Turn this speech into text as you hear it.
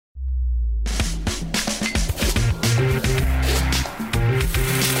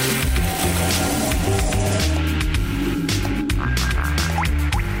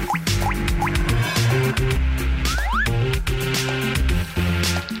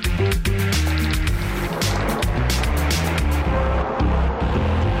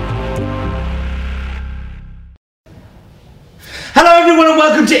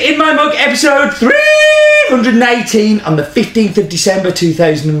Welcome to In My Mug episode 318 on the 15th of December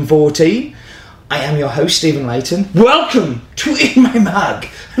 2014. I am your host, Stephen Layton. Welcome to In My Mug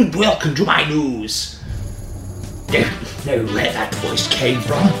and welcome to my news. Don't know where that voice came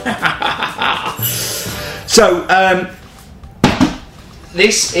from. So,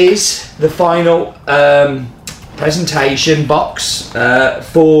 this is the final presentation box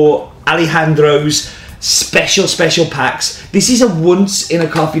for Alejandro's special packs. This is a once in a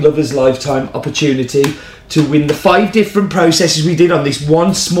coffee lover's lifetime opportunity to win the 5 different processes we did on this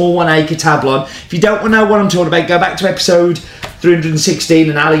one small 1 acre tablon. If you don't know what I'm talking about, go back to episode 316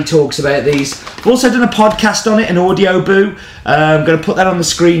 and Ali talks about these. I've also done a podcast on it, an audio boo. I'm going to put that on the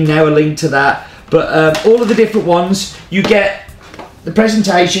screen now, a link to that. But all of the different ones, you get the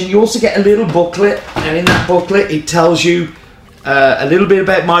presentation. You also get a little booklet, and in that booklet it tells you a little bit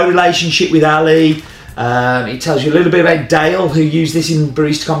about my relationship with Ali. It tells you a little bit about Dale, who used this in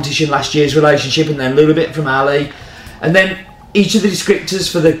barista competition last year's relationship, and then a little bit from Ali, and then each of the descriptors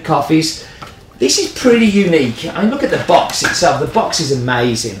for the coffees. This is pretty unique. I mean, look at the box itself. The box is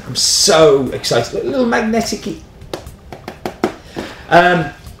amazing. I'm so excited. Look, a little magnetic.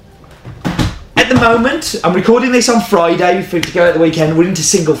 At the moment, I'm recording this on Friday for it to go out the weekend. We're into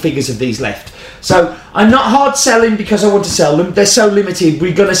single figures of these left. So I'm not hard selling because I want to sell them. They're so limited.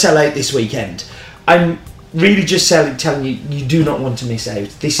 We're going to sell out this weekend. I'm really just telling you, you do not want to miss out.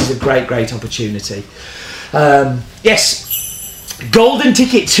 This is a great opportunity. Yes, golden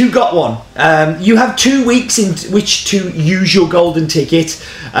tickets. Who got one? You have 2 weeks in which to use your golden ticket,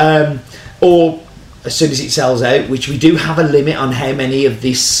 or as soon as it sells out, which we do have a limit on how many of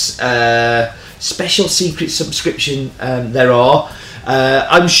this special secret subscription there are.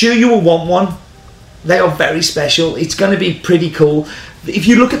 I'm sure you will want one. They are very special. It's going to be pretty cool. If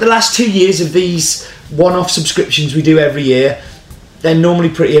you look at the last 2 years of these one-off subscriptions we do every year, they're normally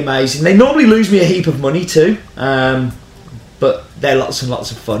pretty amazing. They normally lose me a heap of money too, but they're lots and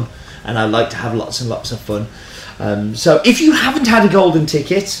lots of fun, and I like to have lots and lots of fun. So if you haven't had a golden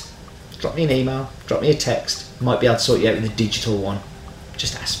ticket, drop me an email, drop me a text. I might be able to sort you out with a digital one.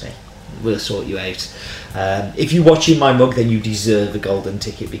 Just ask me. We'll sort you out. If you watch In My Mug, then you deserve a golden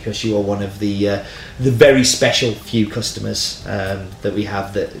ticket because you are one of the very special few customers that we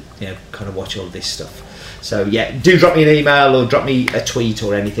have that kind of watch all this stuff. So yeah, do drop me an email or drop me a tweet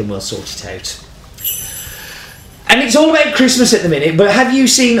or anything. We'll sort it out. And it's all about Christmas at the minute, but have you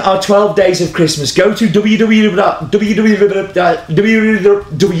seen our 12 Days of Christmas? Go to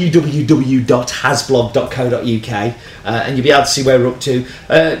www.hasblog.co.uk and you'll be able to see where we're up to.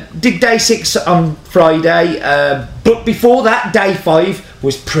 Did day 6 on Friday, but before that, day 5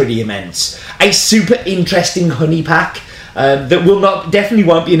 was pretty immense. A super interesting honey pack that definitely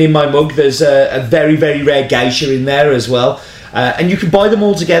won't be In My Mug. There's a very rare geisha in there as well. And you can buy them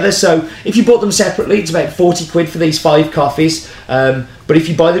all together. So if you bought them separately, it's about 40 quid for these 5 coffees. But if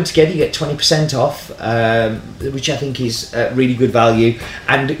you buy them together, you get 20% off, which I think is really good value.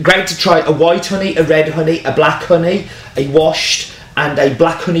 And great to try a white honey, a red honey, a black honey, a washed, and a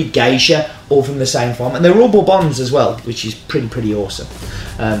black honey geisha, all from the same farm. And they're all Bourbons as well, which is pretty awesome.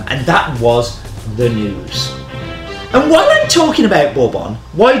 And that was the news. And while I'm talking about Bourbon,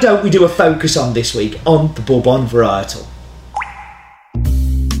 why don't we do a focus on this week on the Bourbon varietal?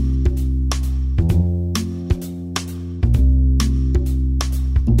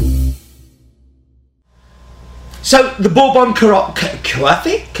 So the Bourbon coffee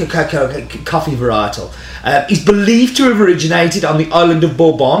varietal is believed to have originated on the island of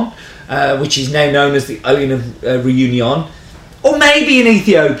Bourbon, which is now known as the island of Reunion, or maybe in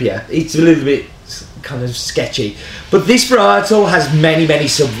Ethiopia. It's a little bit kind of sketchy. But this varietal has many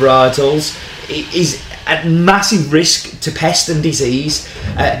sub-varietals. It is at massive risk to pest and disease,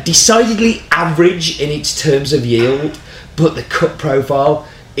 decidedly average in its terms of yield, but the cut profile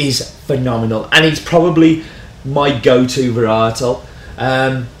is phenomenal, and it's probably my go-to varietal.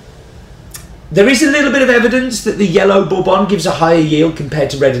 There is a little bit of evidence that the yellow Bourbon gives a higher yield compared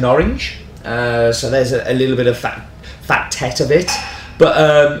to red and orange, so there's a little bit of fat tet of it,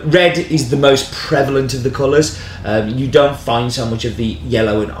 but red is the most prevalent of the colours. You don't find so much of the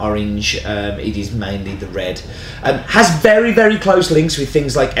yellow and orange. It is mainly the red. Has very close links with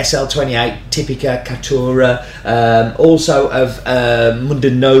things like SL28, Typica, Caturra, also of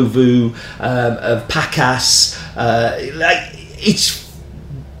Mundanovu, of Pacas. Its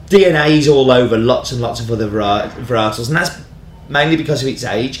DNA is all over lots and lots of other varietals, and that's mainly because of its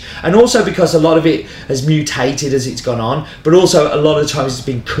age, and also because a lot of it has mutated as it's gone on, but also a lot of times it's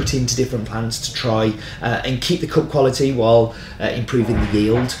been cut into different plants to try and keep the cup quality while improving the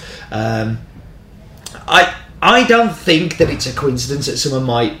yield. I don't think that it's a coincidence that some of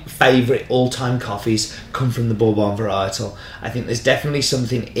my favourite all-time coffees come from the Bourbon varietal. I think there's definitely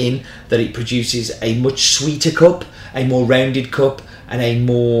something in that it produces a much sweeter cup, a more rounded cup, and a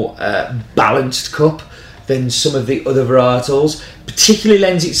more balanced cup than some of the other varietals. Particularly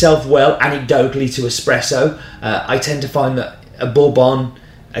lends itself well, anecdotally, to espresso. I tend to find that a Bourbon,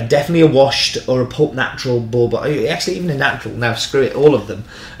 definitely a washed or a pulp natural Bourbon, actually even a natural, now screw it, all of them,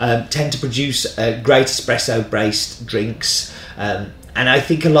 tend to produce great espresso based drinks, and I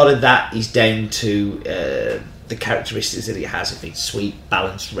think a lot of that is down to the characteristics that it has. If it's sweet,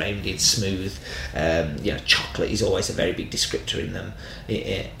 balanced, rounded, smooth, chocolate is always a very big descriptor in them,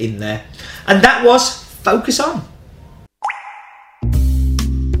 in there. And that was Focus On.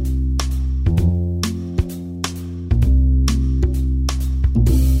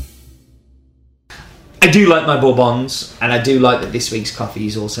 I do like my Bourbons, and I do like that this week's coffee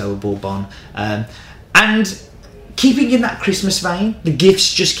is also a Bourbon. And keeping in that Christmas vein, the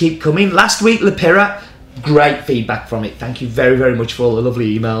gifts just keep coming. Last week, Le Pirra, great feedback from it. Thank you very, very much for all the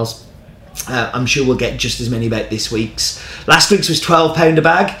lovely emails. I'm sure we'll get just as many about this week's. Last week's was £12 a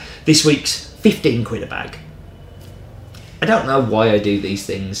bag. This week's £15 a bag. I don't know why I do these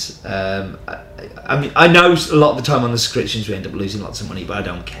things. I mean, I know a lot of the time on the subscriptions we end up losing lots of money, but I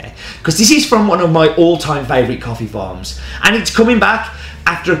don't care. Because this is from one of my all-time favourite coffee farms. And it's coming back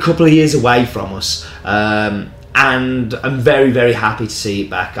after a couple of years away from us. And I'm very, very happy to see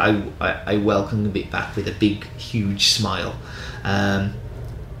it back. I welcome it back with a big, huge smile.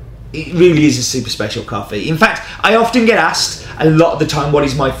 It really is a super special coffee. In fact, I often get asked a lot of the time what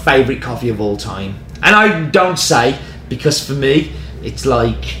is my favourite coffee of all time. And I don't say, because for me, it's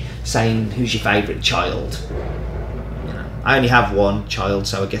like saying, who's your favourite child? I only have one child,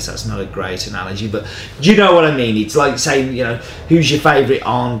 so I guess that's not a great analogy, but do you know what I mean? It's like saying, who's your favourite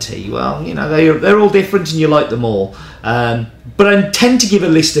auntie? Well, they're all different and you like them all. But I tend to give a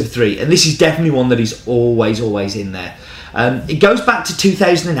list of 3, and this is definitely one that is always, always in there. It goes back to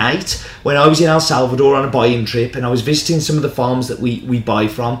 2008 when I was in El Salvador on a buy-in trip, and I was visiting some of the farms that we buy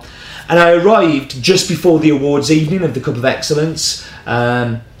from, and I arrived just before the awards evening of the Cup of Excellence,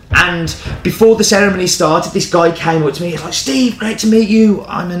 and before the ceremony started, this guy came up to me. He's like, Steve, great to meet you.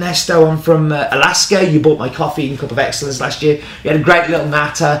 I'm Ernesto. I'm from Alaska. You bought my coffee in Cup of Excellence last year. We had a great little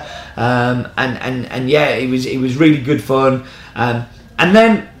natter, and yeah, it was really good fun. And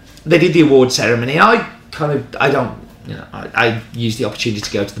then they did the award ceremony. I used the opportunity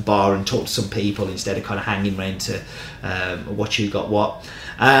to go to the bar and talk to some people instead of kind of hanging around to watch who got what.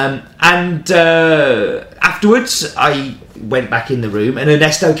 Afterwards, I went back in the room, and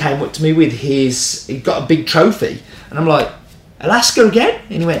Ernesto came up to me with he got a big trophy, and I'm like, Alaska again?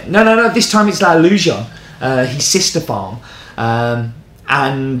 And he went, no, this time it's La Lujon, his sister farm.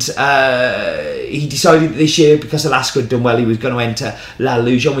 He decided that this year, because Alaska had done well, he was going to enter La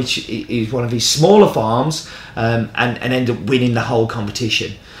Lujon, which is one of his smaller farms, and end up winning the whole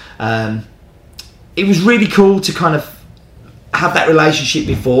competition. It was really cool to kind of have that relationship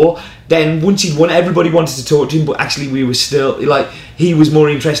before. Then once he'd won, everybody wanted to talk to him, but actually we were still, he was more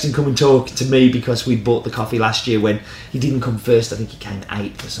interested in coming talking to me because we'd bought the coffee last year when he didn't come first. I think he came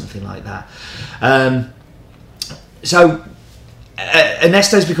 8th or something like that. So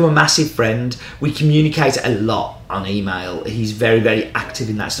Ernesto's become a massive friend. We communicate a lot on email. He's very, very active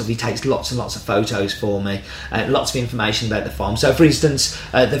in that stuff. He takes lots and lots of photos for me, lots of information about the farm. So for instance,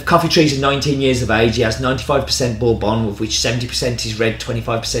 the coffee trees are 19 years of age. He has 95% Bourbon, of which 70% is red,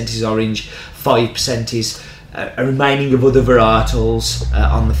 25% is orange, 5% is a remaining of other varietals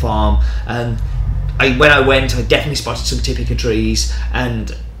on the farm. When I went, I definitely spotted some Typica trees,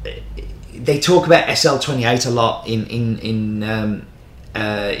 and they talk about SL28 a lot in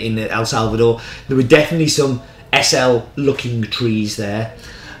El Salvador. There were definitely some SL-looking trees there.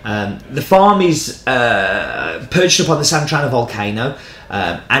 The farm is perched up on the Santrana volcano,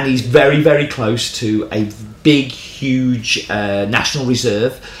 and is very, very close to a big, huge national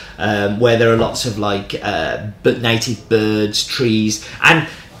reserve, where there are lots of native birds, trees, and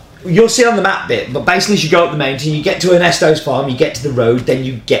you'll see on the map bit, but basically as you go up the mountain, you get to Ernesto's farm, you get to the road, then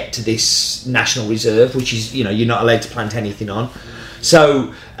you get to this national reserve, which is, you're not allowed to plant anything on.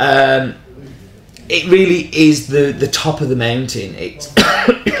 So it really is the top of the mountain. It's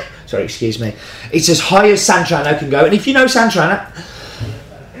sorry, excuse me. It's as high as Santrana can go, and if you know Santrana,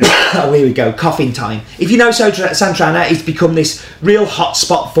 oh, here we go, coughing time. If you know Santrana, it's become this real hot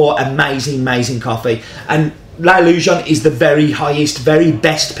spot for amazing, amazing coffee, and La Lujon is the very highest, very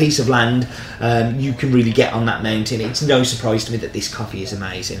best piece of land you can really get on that mountain. It's no surprise to me that this coffee is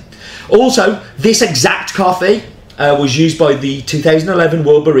amazing. Also, this exact coffee was used by the 2011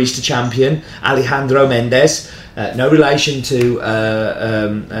 World Barista Champion, Alejandro Mendez. No relation to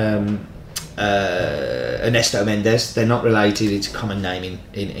Ernesto Mendez. They're not related. It's a common name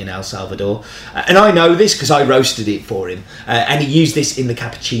in El Salvador. And I know this because I roasted it for him. And he used this in the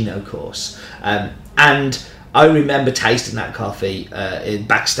cappuccino course. And I remember tasting that coffee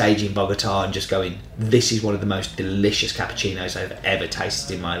backstage in Bogota and just going, this is one of the most delicious cappuccinos I've ever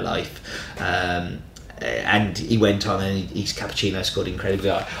tasted in my life. And he went on and his cappuccino scored incredibly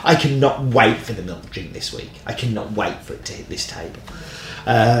high. I cannot wait for the milk drink this week. I cannot wait for it to hit this table.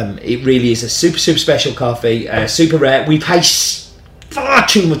 It really is a super, super special coffee, super rare. We pay far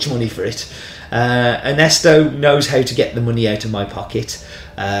too much money for it. Ernesto knows how to get the money out of my pocket,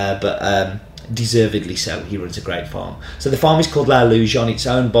 but deservedly so. He runs a great farm. So the farm is called La Lujon. It's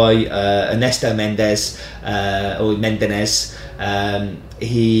owned by Ernesto Mendez, or Mendenez.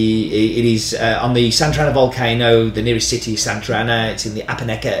 It is on the Santa Ana volcano. The nearest city is Santa Ana. It's in the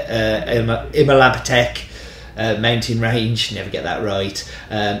Apaneca Imalapatec mountain range. Never get that right.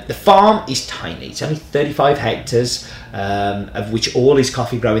 The farm is tiny. It's only 35 hectares, of which all is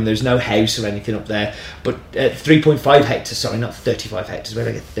coffee growing. There's no house or anything up there. But 3.5 hectares, sorry, not 35 hectares. Where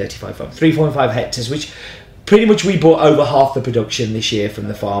did I get 35 from? 3.5 hectares, which pretty much we bought over half the production this year from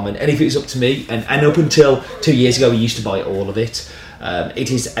the farm. And if it was up to me, and up until 2 years ago, we used to buy all of it. It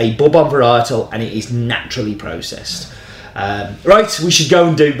is a bourbon varietal and it is naturally processed. Right, we should go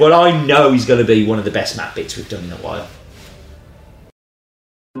and do what I know is going to be one of the best map bits we've done in a while.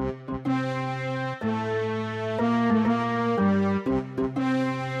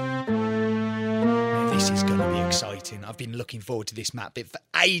 This is going to be exciting. I've been looking forward to this map bit for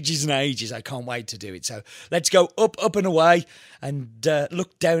ages and ages. I can't wait to do it. So let's go up and away and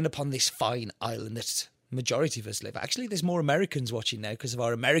look down upon this fine island that majority of us live. Actually, there's more Americans watching now because of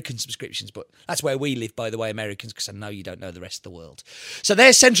our American subscriptions, but that's where we live, by the way, Americans, because I know you don't know the rest of the world. So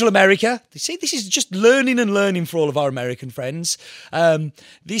there's Central America. You see, this is just learning for all of our American friends.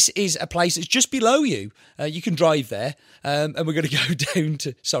 This is a place that's just below you. You can drive there, and we're going to go down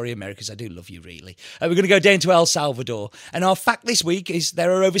to... Sorry, Americans, I do love you, really. We're going to go down to El Salvador. And our fact this week is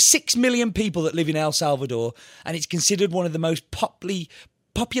there are over 6 million people that live in El Salvador, and it's considered one of the most populated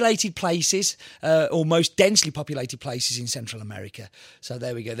places, or most densely populated places in Central America. So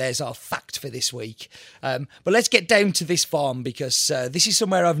there we go. There's our fact for this week. But let's get down to this farm because this is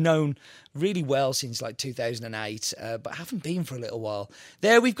somewhere I've known really well since like 2008, but haven't been for a little while.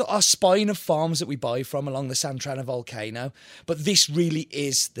 There we've got our spine of farms that we buy from along the Santa Ana volcano. But this really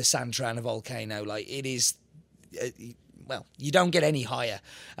is the Santa Ana volcano. Like it is... well, you don't get any higher.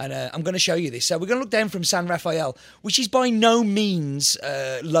 And I'm going to show you this. So we're going to look down from San Rafael, which is by no means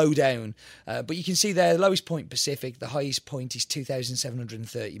low down. But you can see there, the lowest point Pacific, the highest point is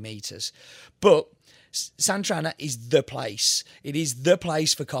 2,730 metres. But Santa Ana is the place. It is the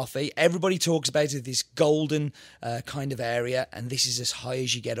place for coffee. Everybody talks about it, this golden kind of area, and this is as high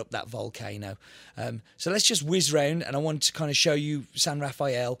as you get up that volcano. So let's just whiz round, and I want to kind of show you San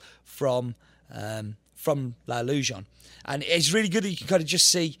Rafael from La Lujon. And it's really good that you can kind of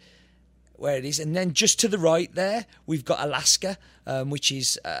just see where it is. And then just to the right there, we've got Alaska, which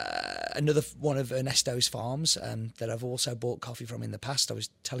is another one of Ernesto's farms that I've also bought coffee from in the past. I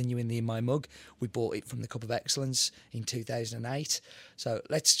was telling you in my mug, we bought it from the Cup of Excellence in 2008. So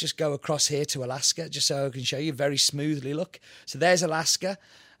let's just go across here to Alaska, just so I can show you very smoothly. Look, so there's Alaska.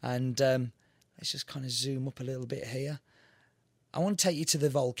 And let's just kind of zoom up a little bit here. I want to take you to the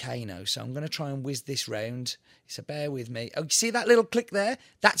volcano, so I'm going to try and whiz this round. So bear with me. Oh, you see that little click there?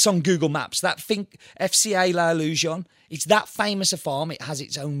 That's on Google Maps. That FCA La Lujon. It's that famous a farm. It has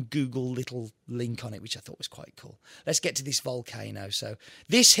its own Google little link on it, which I thought was quite cool. Let's get to this volcano. So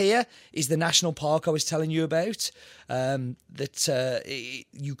this here is the national park I was telling you about, you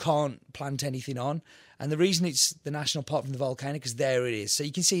can't plant anything on. And the reason it's the national park from the volcano, because there it is. So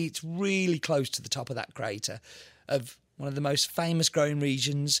you can see it's really close to the top of that crater of one of the most famous growing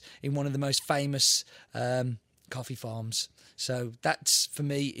regions in one of the most famous coffee farms. So that's, for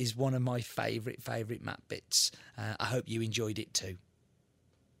me, is one of my favourite map bits. I hope you enjoyed it too.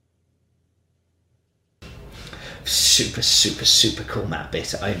 Super cool map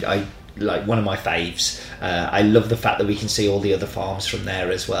bit. I like one of my faves. I love the fact that we can see all the other farms from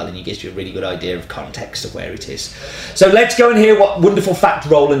there as well, and it gives you a really good idea of context of where it is. So let's go and hear what wonderful fact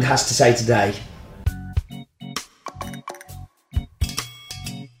Roland has to say today.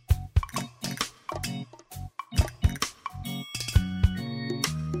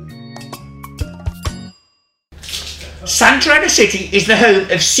 Santa Ana City is the home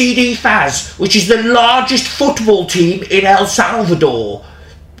of CD Faz, which is the largest football team in El Salvador.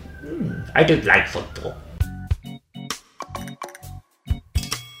 I don't like football.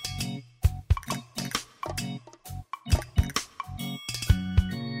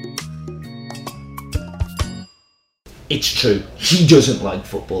 it's true. He doesn't like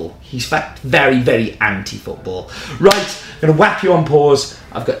football. He's fact very, very anti-football. Right, I'm going to whack you on pause.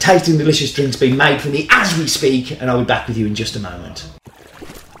 I've got tasting delicious drinks being made for me as we speak, and I'll be back with you in just a moment.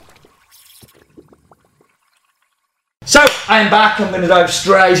 So, I am back. I'm going to dive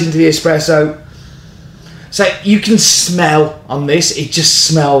straight into the espresso. So, you can smell on this, it just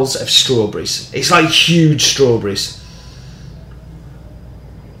smells of strawberries. It's like huge strawberries.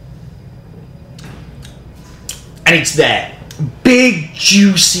 And it's there. Big,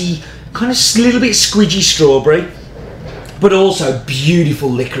 juicy, kind of little bit squidgy strawberry, but also beautiful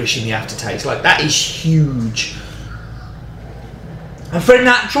licorice in the aftertaste. Like, that is huge. And for a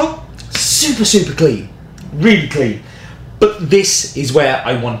natural, super, super clean. Really clean. But this is where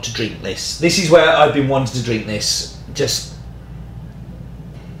I want to drink this. This is where I've been wanting to drink this. Just...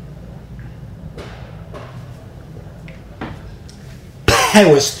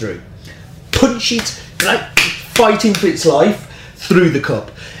 powers through. Punch it, like fighting for its life, through the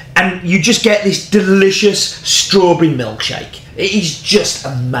cup. And you just get this delicious strawberry milkshake. It is just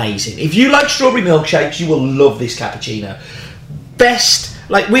amazing. If you like strawberry milkshakes, you will love this cappuccino. Best...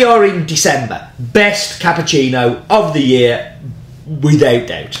 like, we are in December. Best cappuccino of the year, without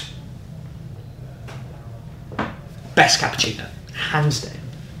doubt. Best cappuccino, hands down.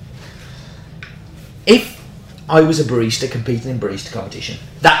 If I was a barista competing in barista competition,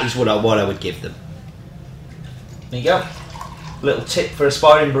 that is what I would give them. There you go. Little tip for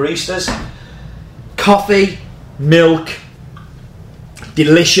aspiring baristas. Coffee, milk,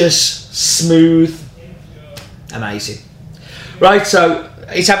 delicious, smooth, amazing. Right, so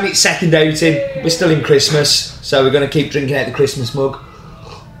it's having its second outing. We're still in Christmas, so we're going to keep drinking out the Christmas mug.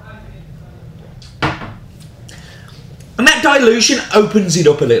 And that dilution opens it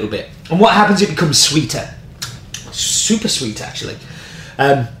up a little bit. And what happens, it becomes sweeter. Super sweet, actually.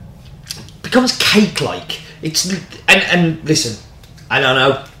 Becomes cake-like. It's and listen, I don't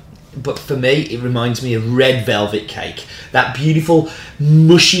know, but for me, it reminds me of red velvet cake. That beautiful,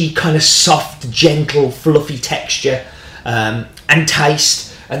 mushy, kind of soft, gentle, fluffy texture. And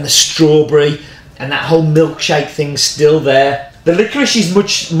taste, and the strawberry, and that whole milkshake thing's still there. The licorice is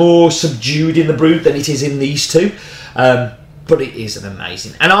much more subdued in the brew than it is in these two, but it is an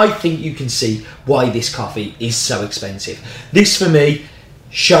amazing. And I think you can see why this coffee is so expensive. This, for me,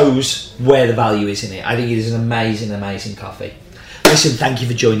 shows where the value is in it. I think it is an amazing, amazing coffee. Listen, thank you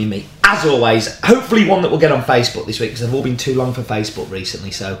for joining me. As always, hopefully one that will get on Facebook this week, because they've all been too long for Facebook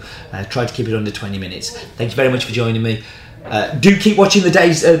recently, so try to keep it under 20 minutes. Thank you very much for joining me. Do keep watching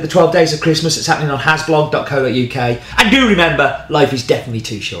the 12 Days of Christmas. It's happening on hasblog.co.uk. And do remember, life is definitely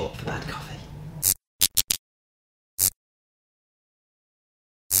too short for bad coffee.